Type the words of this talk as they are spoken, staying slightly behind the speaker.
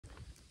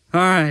All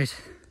right,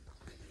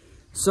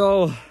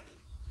 so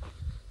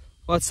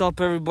what's up,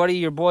 everybody?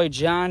 Your boy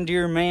John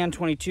Deere Man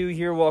 22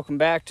 here. Welcome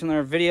back to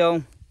another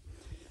video.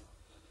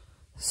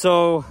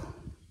 So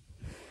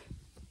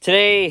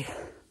today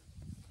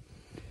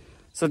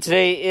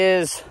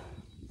is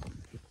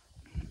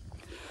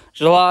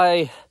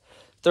July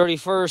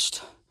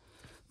 31st,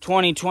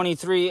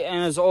 2023,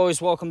 and as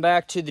always, welcome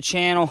back to the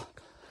channel.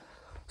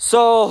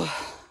 So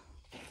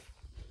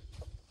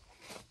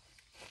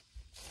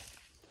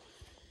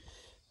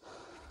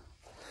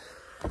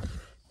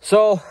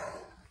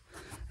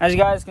as you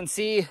guys can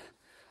see,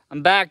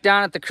 I'm back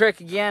down at the creek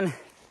again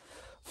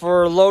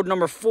for load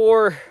number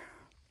 4.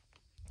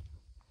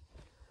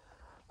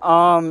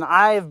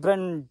 I've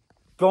been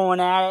going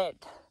at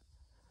it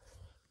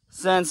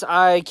since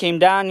I came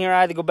down here.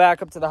 I had to go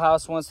back up to the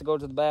house once to go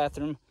to the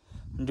bathroom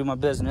and do my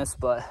business,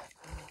 but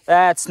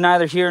that's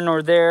neither here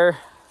nor there.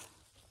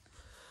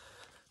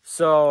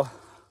 So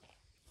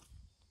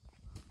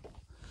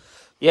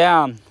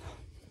yeah,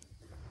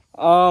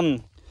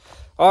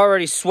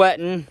 already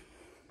sweating.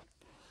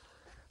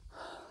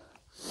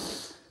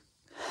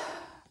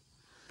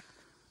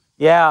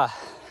 Yeah,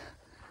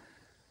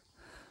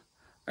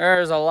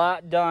 there's a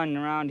lot done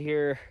around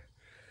here.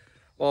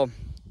 Well,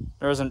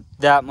 there isn't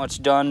that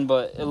much done,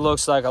 but it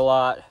looks like a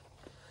lot.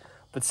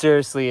 But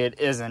seriously, it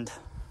isn't.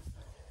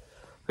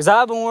 Because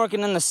I've been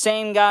working in the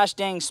same gosh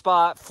dang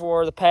spot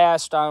for the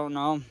past, I don't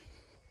know.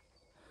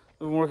 I've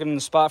been working in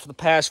the spot for the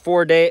past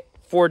 4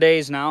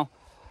 days now.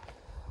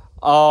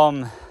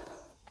 And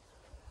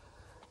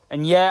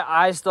yet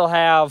I still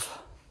have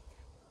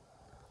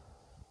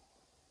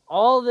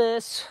all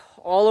this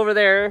all over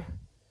there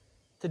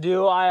to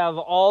do. I have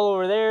all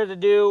over there to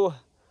do,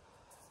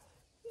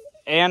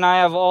 and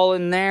I have all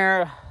in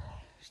there.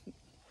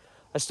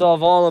 I still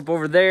have all up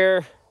over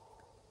there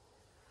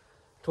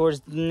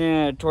towards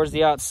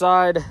the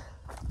outside.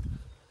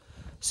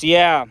 So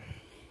yeah,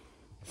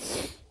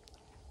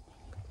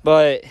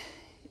 but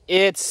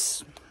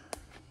it's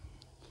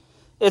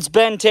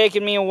been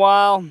taking me a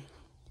while,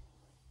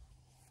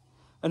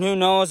 and who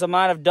knows, I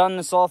might have done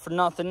this all for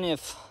nothing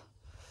if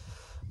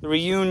the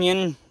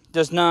reunion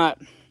does not,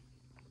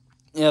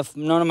 if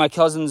none of my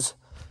cousins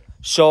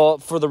show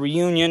up for the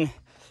reunion.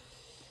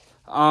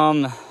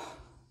 I'm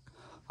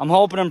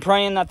hoping and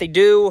praying that they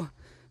do,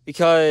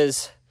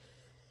 because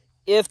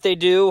if they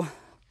do,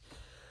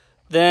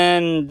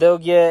 then they'll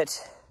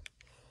get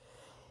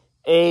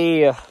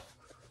a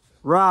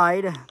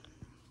ride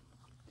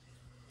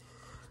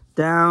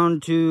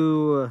down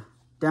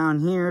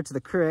here to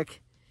the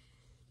creek.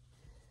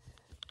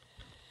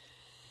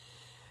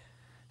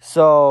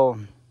 So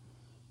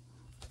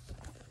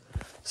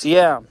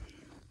yeah,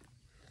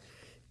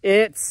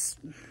 it's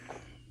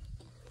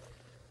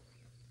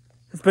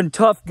been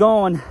tough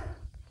going.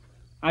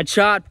 I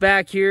chopped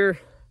back here,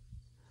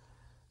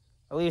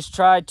 at least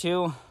tried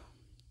to.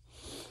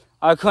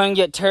 I couldn't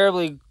get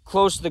terribly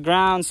close to the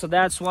ground, so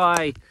that's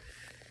why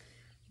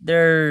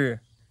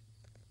they're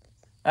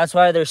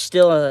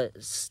still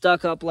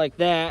stuck up like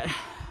that.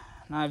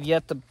 And I've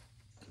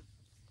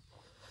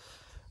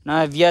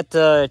yet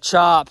to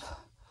chop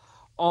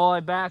all the way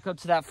back up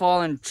to that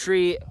fallen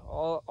tree,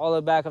 all the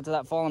way back up to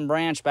that fallen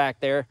branch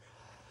back there.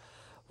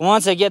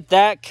 Once I get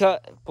that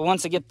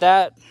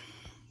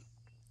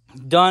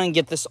done and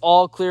get this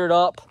all cleared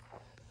up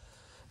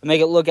and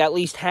make it look at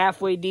least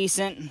halfway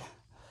decent,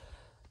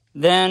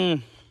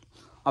 then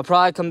I'll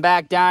probably come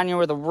back down here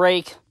with a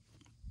rake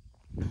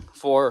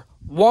for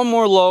one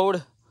more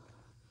load.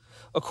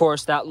 Of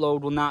course, that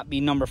load will not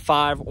be number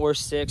 5 or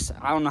 6.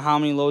 I don't know how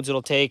many loads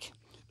it'll take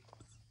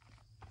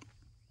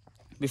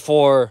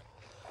before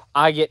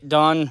I get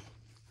done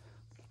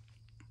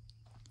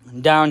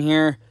down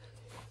here.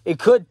 It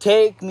could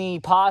take me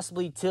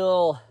possibly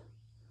till,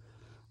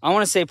 I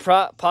want to say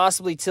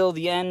possibly till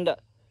the end,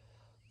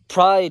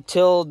 probably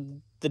till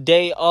the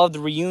day of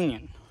the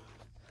reunion.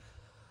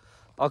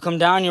 I'll come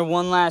down here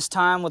one last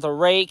time with a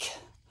rake,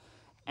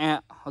 and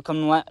I'll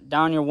come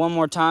down here one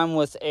more time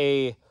with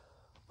a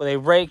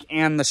rake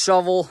and the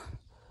shovel,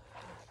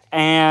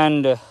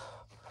 and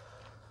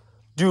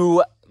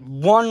do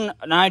one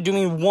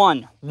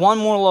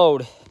more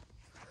load.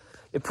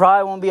 It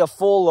probably won't be a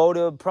full load.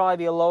 It would probably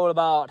be a load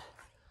about,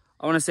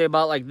 I want to say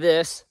about like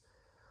this,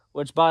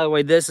 which, by the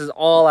way, this is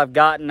all I've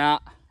gotten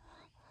out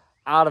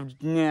of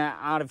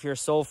here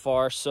so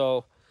far.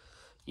 So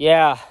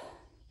yeah,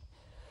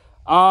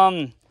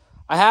 I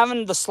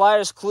haven't the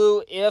slightest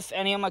clue if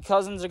any of my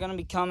cousins are going to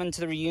be coming to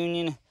the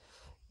reunion.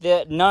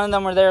 That none of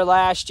them were there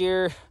last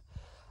year.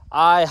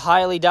 I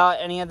highly doubt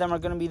any of them are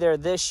going to be there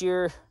this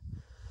year,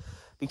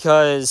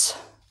 because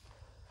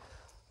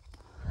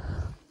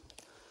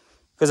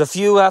a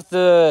few have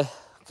to,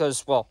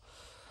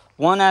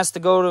 one has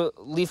to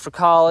leave for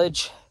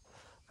college.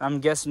 I'm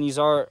guessing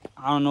I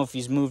don't know if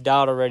he's moved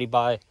out already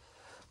by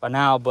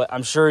now, but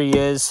I'm sure he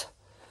is.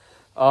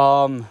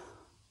 I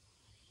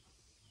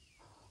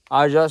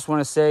just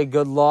want to say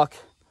good luck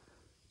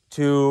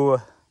to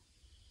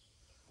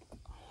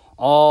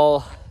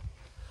all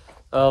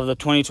of the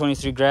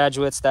 2023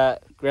 graduates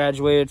that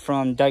graduated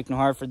from Dike New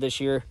Hartford this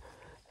year.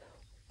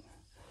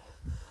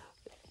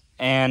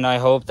 And I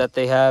hope that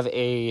they have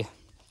a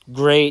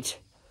great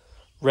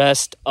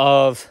rest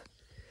of,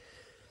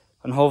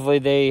 and hopefully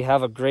they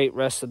have a great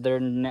rest of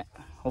their,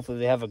 hopefully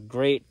they have a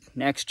great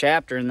next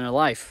chapter in their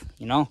life,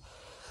 you know.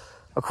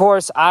 Of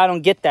course, I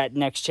don't get that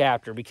next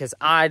chapter because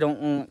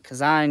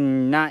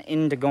I'm not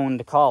into going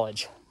to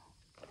college.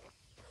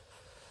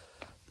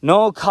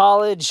 No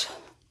college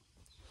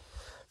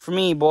for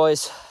me,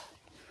 boys.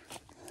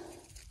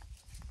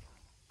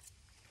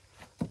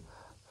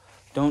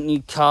 Don't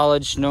need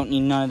college, don't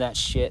need none of that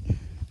shit.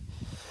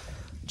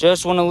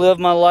 Just want to live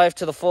my life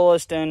to the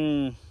fullest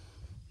and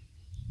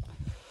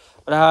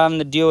without having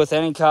to deal with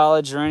any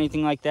college or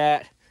anything like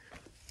that.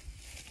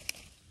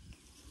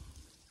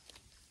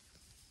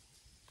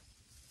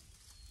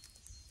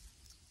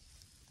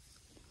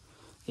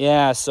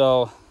 Yeah,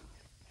 so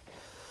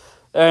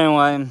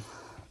anyway,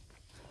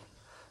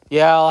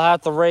 yeah, I'll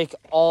have to rake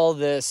all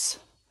this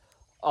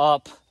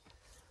up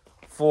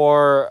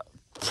for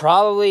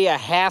probably a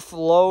half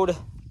load,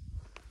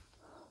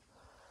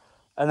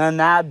 and then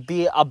that'd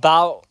be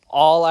about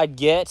all I'd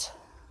get.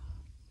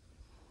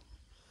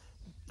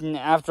 And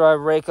after I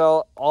rake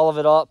all of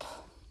it up,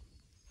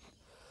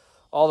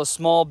 all the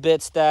small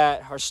bits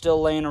that are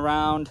still laying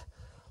around,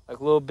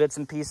 like little bits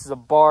and pieces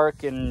of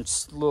bark and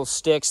little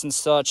sticks and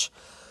such,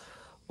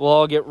 will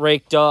all get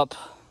raked up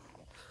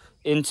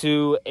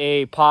into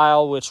a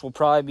pile, which will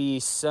probably be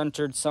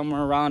centered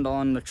somewhere around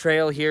on the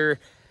trail here.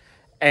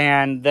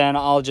 And then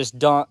I'll just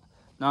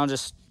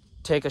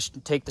take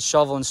the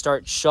shovel and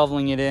start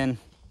shoveling it in.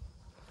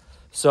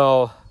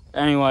 So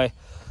anyway,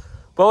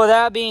 but with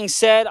that being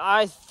said,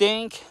 I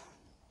think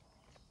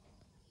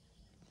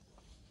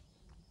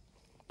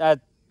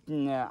that,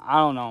 yeah, I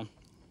don't know,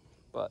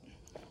 but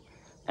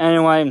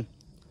anyway,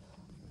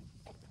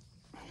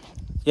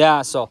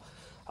 yeah, so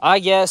I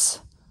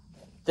guess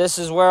this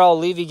is where I'll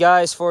leave you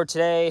guys for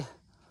today.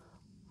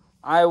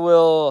 I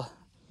will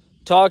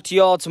talk to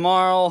you all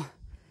tomorrow.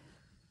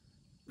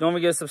 Don't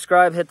forget to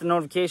subscribe, hit the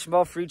notification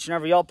bell for each and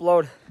every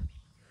upload.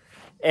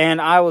 And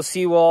I will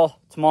see you all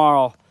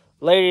tomorrow.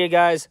 Later, you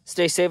guys.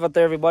 Stay safe out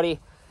there, everybody.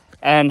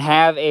 And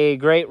have a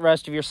great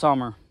rest of your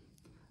summer.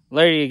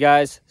 Later, you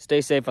guys.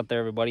 Stay safe out there,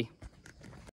 everybody.